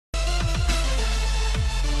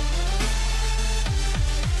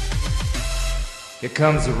Here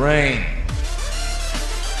comes the rain.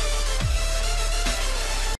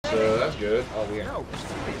 So that's good. Oh, weird. Well,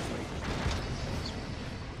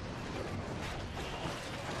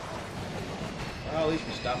 at least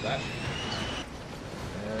we stopped that.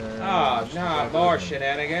 Oh, nah, more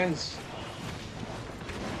shenanigans.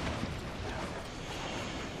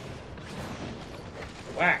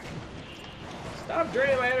 Whack. Stop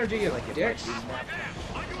draining my energy, you dicks.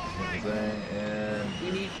 And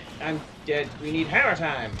We need... I'm dead. We need hammer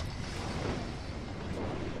time.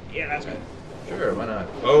 Yeah, that's good. sure, why not?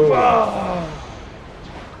 Oh!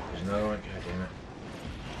 There's another one. God damn it.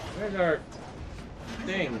 Where's our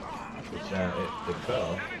thing? It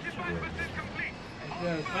fell. I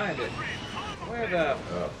couldn't find it. Where the...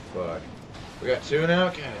 Oh, fuck. We got two now?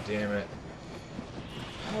 God damn it.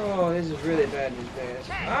 Oh, this is really bad news, guys.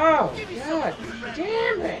 Oh, God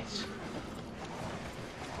damn it!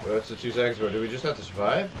 What's the 2 seconds for? Do we just have to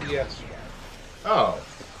survive? Yes. Oh.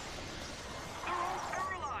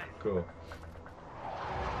 Cool.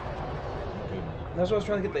 That's why I was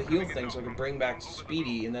trying to get the heal thing so I could bring back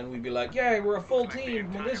Speedy, and then we'd be like, yay, we're a full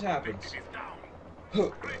team when this happens.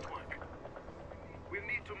 We'll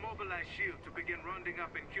need to mobilize SHIELD to begin rounding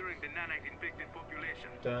up and curing the nanite-infected population.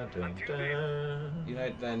 Dun, dun, dun.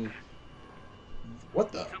 Unite then...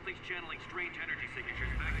 What the? Something's channeling strange energy signatures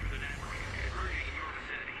back into the network. Emerging in your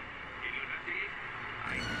vicinity. Can you investigate?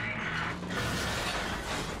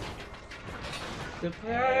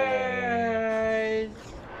 Surprise!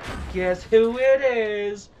 Guess who it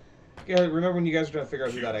is? Yeah, remember when you guys were trying to figure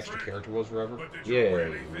out who that extra character was forever?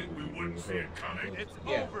 Yeah.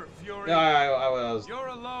 Yeah. No, I was You're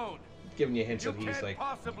alone. giving you hints You that he's can't like...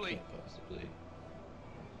 possibly. Possibly.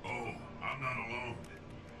 Oh, I'm not alone.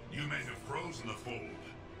 You may have frozen the fold,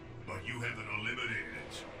 but you haven't eliminated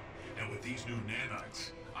it. And with these new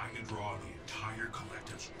nanites, I can draw the entire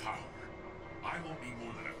collective's power. I won't need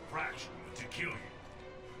more than a fraction of it to kill you.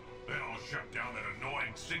 Then I'll shut down that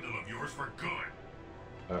annoying signal of yours for good.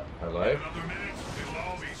 Our life? Another minute, it'll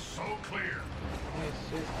all be so clear.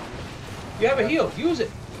 You have a heal. Use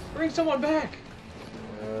it. Bring someone back.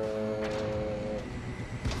 I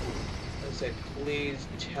say, please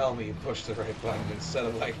tell me you pushed the right button instead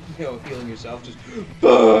of like, healing yourself. Just. He's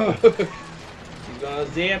gonna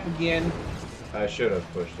zap again. I should have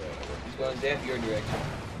pushed that. He's gonna zap your direction.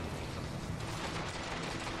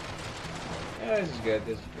 Yeah, this is good.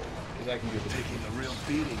 This is good. Because I can do this. Taking a real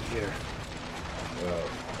beating here. Well,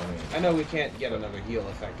 I know we can't get another heal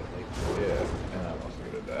effectively. yeah, and I'm also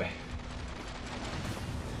gonna die.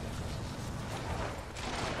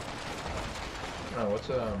 Oh, what's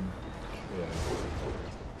yeah.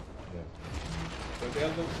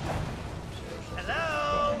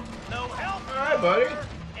 Hello. No help. All right, buddy.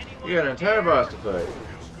 You got an entire boss to fight.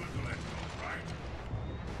 Feels good to let go, right?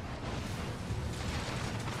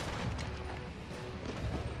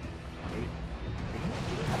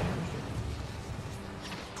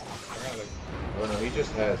 Oh no, he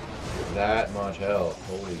just has that much health.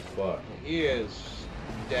 Holy fuck. He is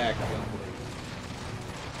stacked.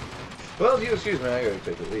 Well, if you excuse me, I gotta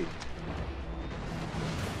take a leak.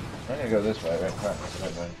 I'm gonna go this way, right?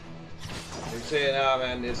 Right way. You're saying, oh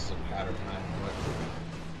man, this is a pattern time.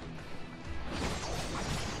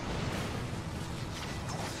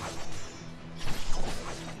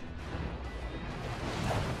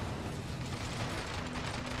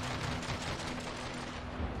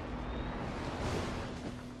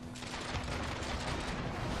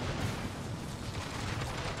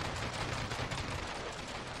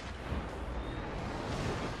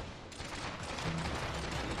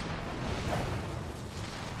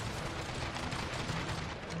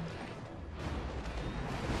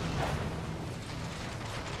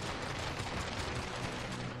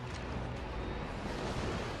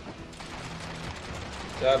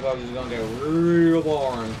 That bug is gonna get real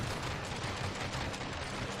boring.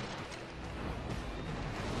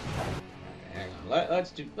 Hang on,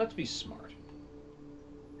 let's be smart.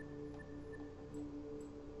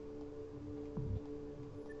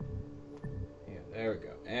 Yeah, there we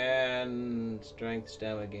go. And strength,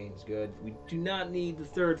 stamina gains, good. We do not need the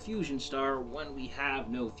third fusion star when we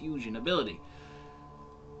have no fusion ability.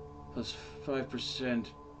 Plus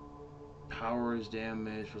 5% powers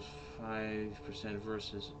damage, plus 5%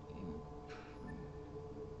 versus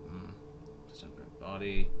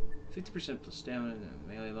body, 50% plus stamina and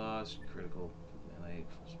melee loss, critical melee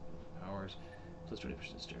plus powers, plus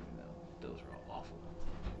 20% stamina. Those are all awful.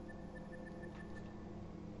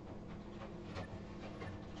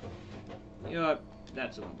 You know what?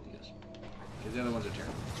 That's the one we'll use. Because the other ones are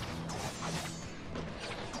terrible.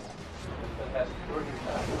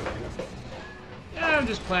 Yeah, I'm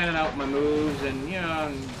just planning out my moves and, you know,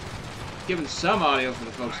 I'm giving some audio for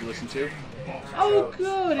the folks to listen to. Oh,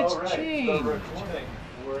 good, it's changed. We're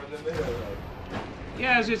in the middle.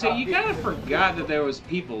 Yeah, I was gonna say, you kind of forgot that there was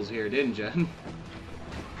peoples here, didn't you?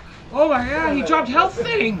 Oh my god, he dropped health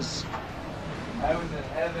things! I was in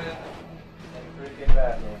heaven and freaking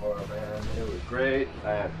Batman, man. It was great.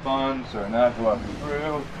 I had fun, so not walking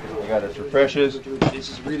through. I got us refreshes. This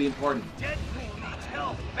is really important.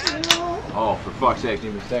 Oh, for fuck's sake,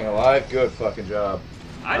 you've been staying alive? Good fucking job.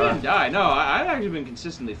 I didn't die. No, I've actually been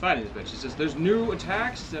consistently fighting this bitch. It's just there's new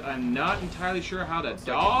attacks that I'm not entirely sure how to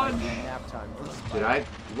dodge. Did I?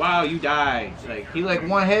 Wow, you died. Like, He like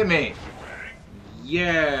one hit me.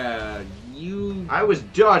 yeah, you I was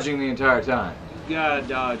dodging the entire time. gotta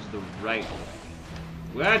dodge the right way.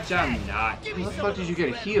 Which I'm not. How the fuck did you get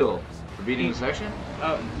a heal? For beating a section?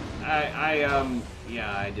 Oh,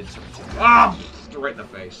 yeah, I did something. Ah, right in the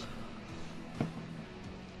face.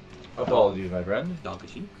 Apologies, my friend.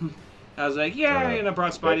 Donkey. I was like, yeah, and I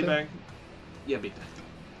brought Spidey bit back. Yeah, beat that.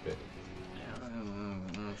 Bit.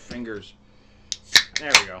 Fingers.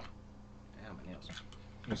 There we go. Ow, my nails.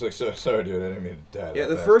 It's like, so sorry, dude. I didn't mean to die. Yeah,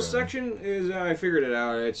 the first section is, I figured it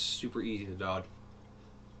out. It's super easy to dodge.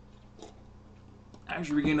 I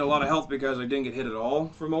actually regained a lot of health because I didn't get hit at all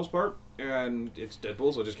for the most part. And it's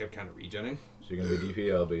Deadpool, so I just kept kind of regenning. So you're gonna be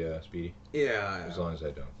DP, I'll be Speedy. Yeah. As long as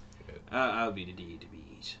I don't. I'll be the D to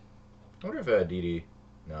beat. I wonder if I had DD.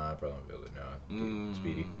 No, I probably won't be able to. No,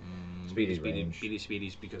 Speedy. Speedy's range.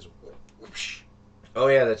 Speedy's because whoosh. Oh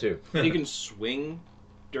yeah, that too. And you can swing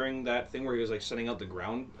during that thing where he was like setting out the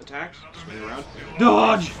ground attacks. Swing around.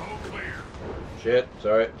 Dodge! Shit,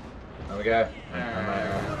 sorry. I'm a guy. I'm my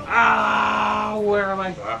own. Ah, where am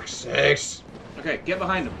I? Fuck's sakes. Okay, get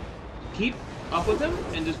behind him. Keep up with him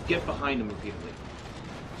and just get behind him repeatedly.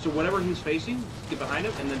 So whatever he's facing, get behind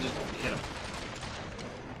him and then just hit him.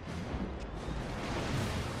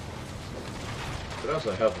 But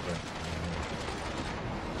also help with him.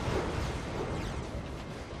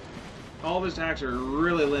 All of his attacks are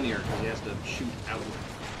really linear because he has to shoot out.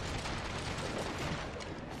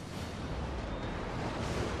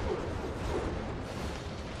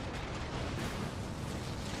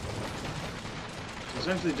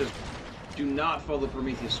 Essentially, just do not follow the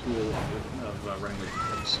Prometheus school of running away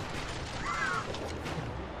from things.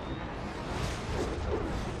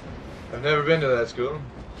 I've never been to that school.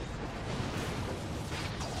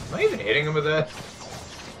 Am I even hitting him with that?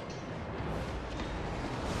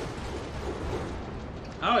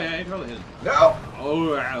 Oh yeah, you totally hit him. No!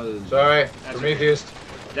 Oh, wow. Sorry, That's Prometheus. Okay.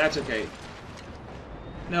 That's okay.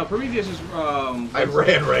 No, Prometheus is I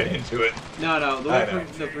ran right into it. No, the I way know.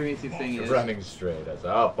 the Prometheus thing is Running straight. I was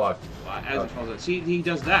like, oh fuck. as it falls out. See, he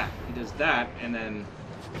does that. He does that, and then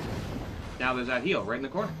now there's that heal right in the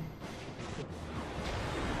corner.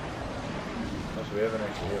 Oh, so we have an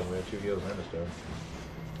extra heal. We have 2 heals and a star.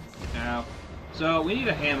 Now, so we need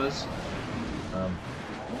a hammers,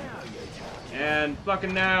 and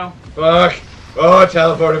fucking now. Fuck! Oh, it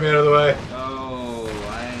teleported me out of the way. Oh,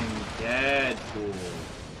 I'm Deadpool.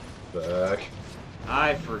 Fuck.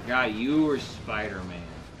 I forgot you were Spider-Man.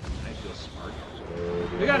 I feel smart.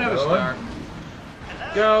 So, We got another one?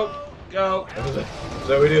 star. Go, go.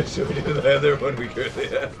 So we do the other one we currently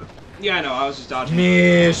have. Yeah, I know. I was just dodging.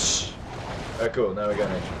 Mish! Alright, cool. Now we got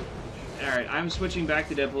an extra. Alright, I'm switching back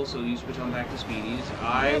to Deadpool, so you switch on back to Speedies.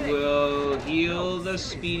 I will heal the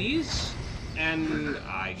Speedies, and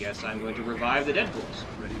I guess I'm going to revive the Deadpools.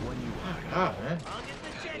 Ah, man.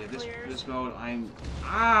 Yeah, this mode, I'm...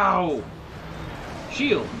 Ow!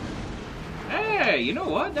 Shield. Hey, you know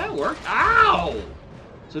what? That worked. Ow!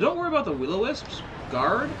 So don't worry about the Will-O-Wisps.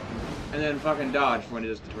 Guard, and then fucking dodge when it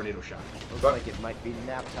does the tornado shot. Looks like it might be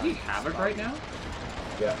nap Is time. he Havoc right now?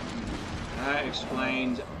 Yeah. That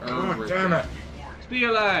explains Oh, everything. damn it. Let's be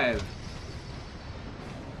alive.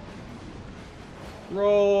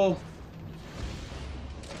 Roll.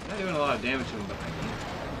 Not doing a lot of damage to him, but I can.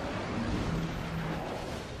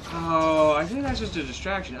 Oh, I think that's just a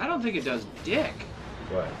distraction. I don't think it does dick.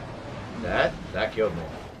 What? That? That killed me.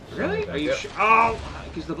 Really? Are you sure? Oh,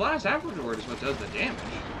 because the blast afterward is what does the damage.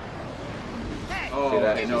 Oh, See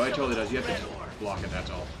that? okay, no, it totally does. You have to block it, that's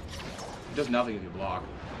all. It does nothing if you block.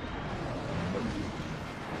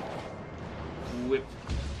 Whip.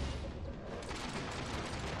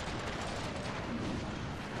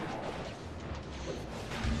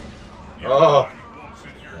 Oh!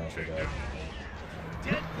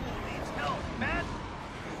 Deadpool needs help, man.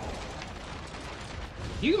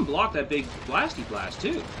 You can block that big blasty blast too.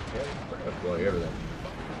 Yeah, pretty much blowing everything.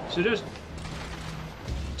 So just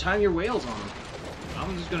time your whales on them.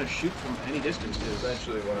 I'm just gonna shoot from any distance because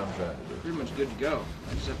Essentially what I'm trying to do. pretty much good to go.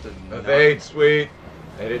 I just have to. Evade, sweet.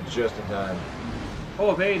 I hit it just in time.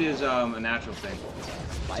 Oh, evade is a natural thing,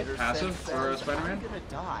 Spider passive sense for says Spider-Man? I'm gonna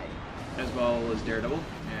die. as well as Daredevil.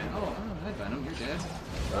 And hi Venom, you're dead.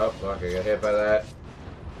 Oh, fuck, I got hit by that.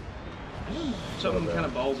 Something Okay. kind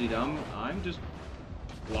of ballsy dumb. I'm just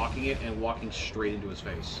blocking it and walking straight into his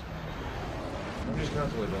face. I'm just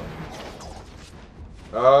constantly going.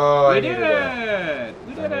 Oh, I We needed did that. it!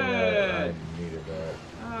 We I did needed that. it! I needed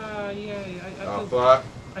that. Yay! Oh, fuck.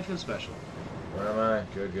 I feel special. Where am I?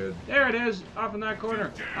 Good, good. There it is, off in that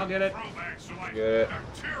corner. I'll get it. Throwback select Get it.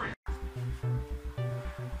 bacteria.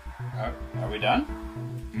 Are we done?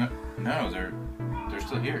 No, they're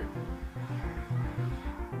still here.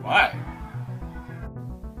 Why?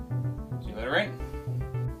 See you later, right?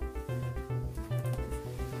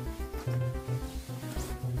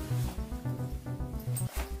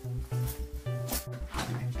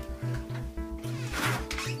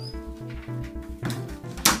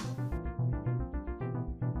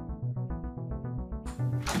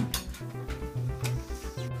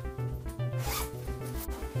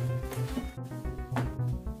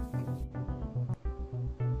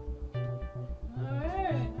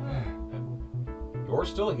 You're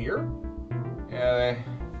still here? Yeah,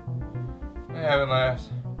 they haven't left.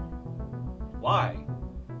 Why?